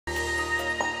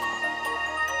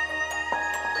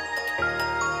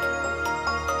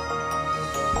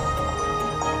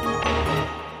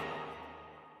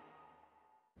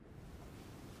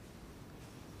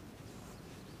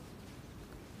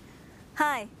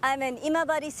Hi, I'm in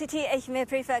Imabari City, Ehime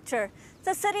Prefecture.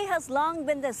 The city has long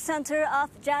been the center of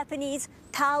Japanese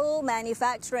towel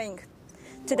manufacturing.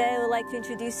 Today, I would like to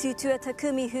introduce you to a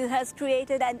Takumi who has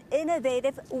created an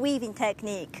innovative weaving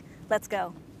technique. Let's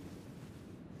go.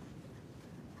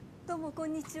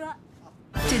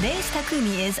 Today's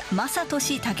Takumi is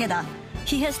Masatoshi Takeda.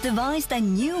 He has devised a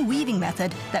new weaving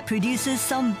method that produces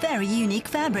some very unique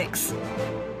fabrics.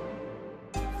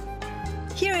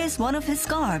 Here is one of his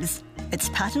scarves. Its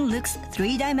pattern looks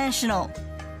three-dimensional.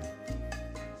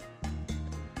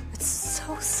 It's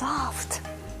so soft.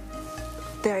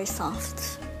 Very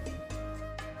soft.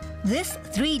 This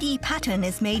 3D pattern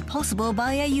is made possible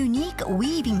by a unique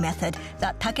weaving method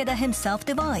that Takeda himself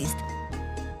devised.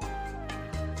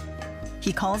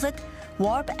 He calls it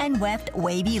warp and weft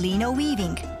wavy lino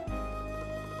weaving.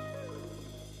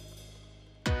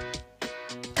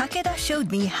 Takeda showed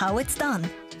me how it's done.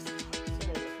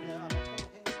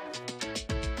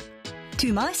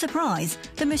 To my surprise,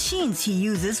 the machines he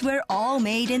uses were all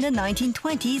made in the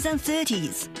 1920s and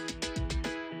 30s.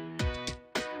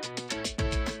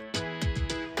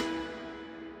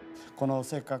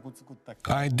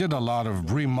 I did a lot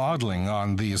of remodeling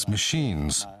on these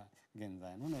machines.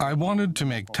 I wanted to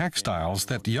make textiles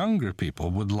that younger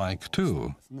people would like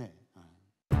too.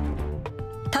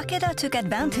 Takeda took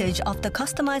advantage of the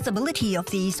customizability of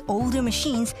these older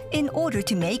machines in order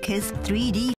to make his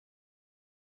 3D.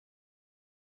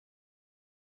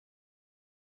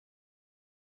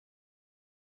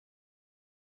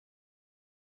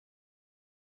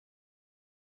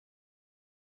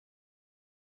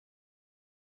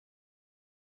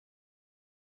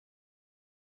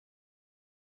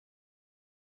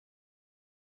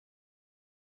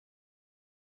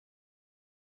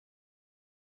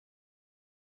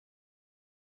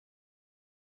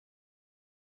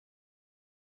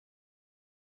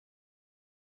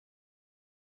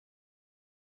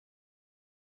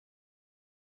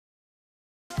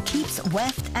 Keeps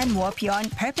weft and warp yarn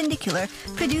perpendicular,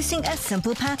 producing a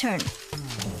simple pattern.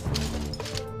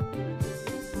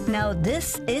 Now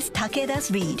this is Takeda's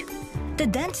reed. The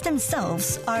dents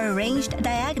themselves are arranged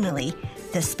diagonally.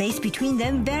 The space between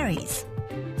them varies.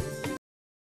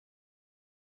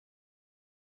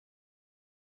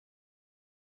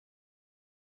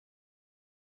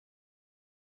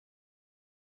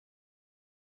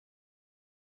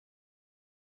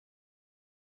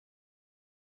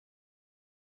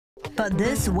 But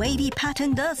this wavy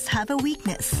pattern does have a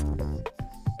weakness.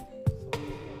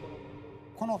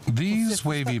 These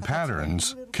wavy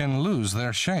patterns can lose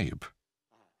their shape.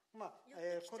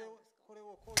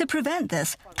 To prevent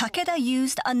this, Takeda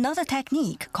used another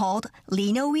technique called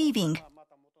lino weaving.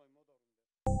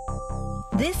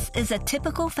 This is a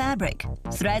typical fabric.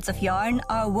 Threads of yarn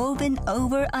are woven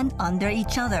over and under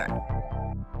each other.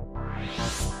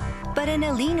 But in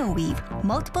a lino weave,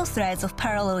 multiple threads of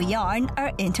parallel yarn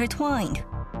are intertwined.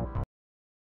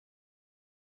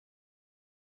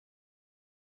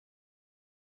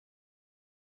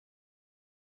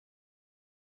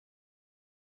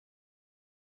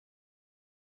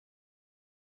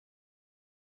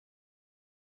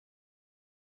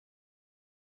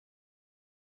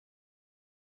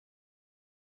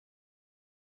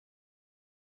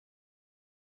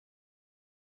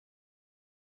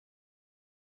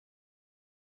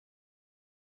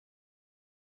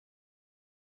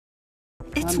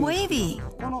 It's wavy.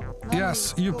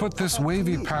 Yes, you put this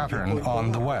wavy pattern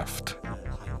on the weft.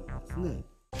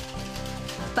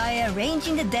 By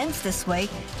arranging the dents this way,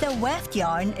 the weft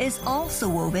yarn is also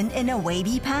woven in a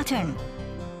wavy pattern.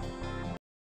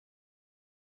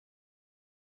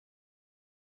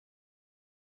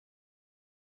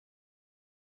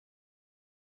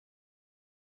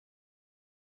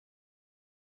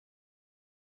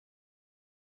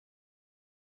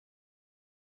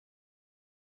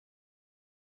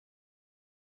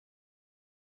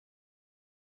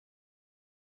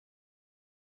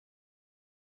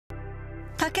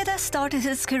 Takeda started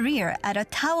his career at a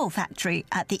towel factory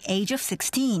at the age of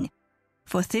 16.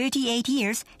 For 38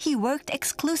 years, he worked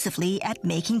exclusively at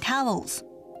making towels.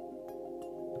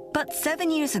 But 7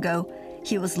 years ago,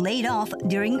 he was laid off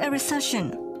during a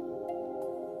recession.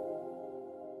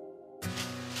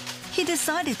 He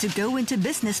decided to go into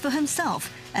business for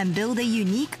himself and build a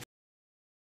unique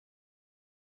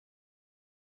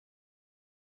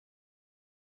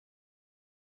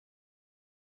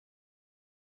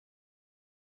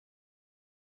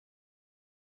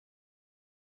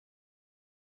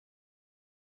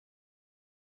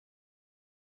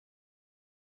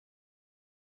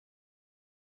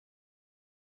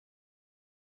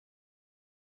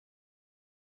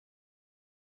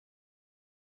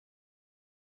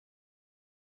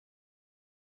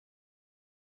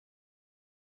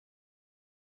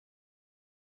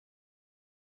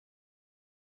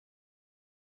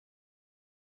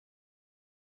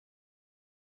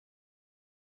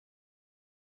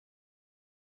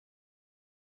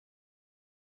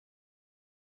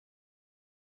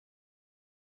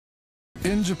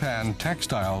In Japan,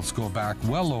 textiles go back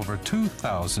well over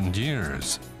 2,000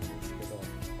 years.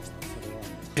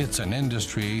 It's an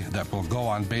industry that will go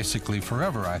on basically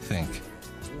forever, I think.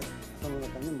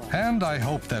 And I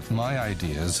hope that my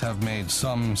ideas have made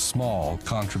some small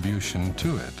contribution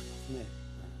to it.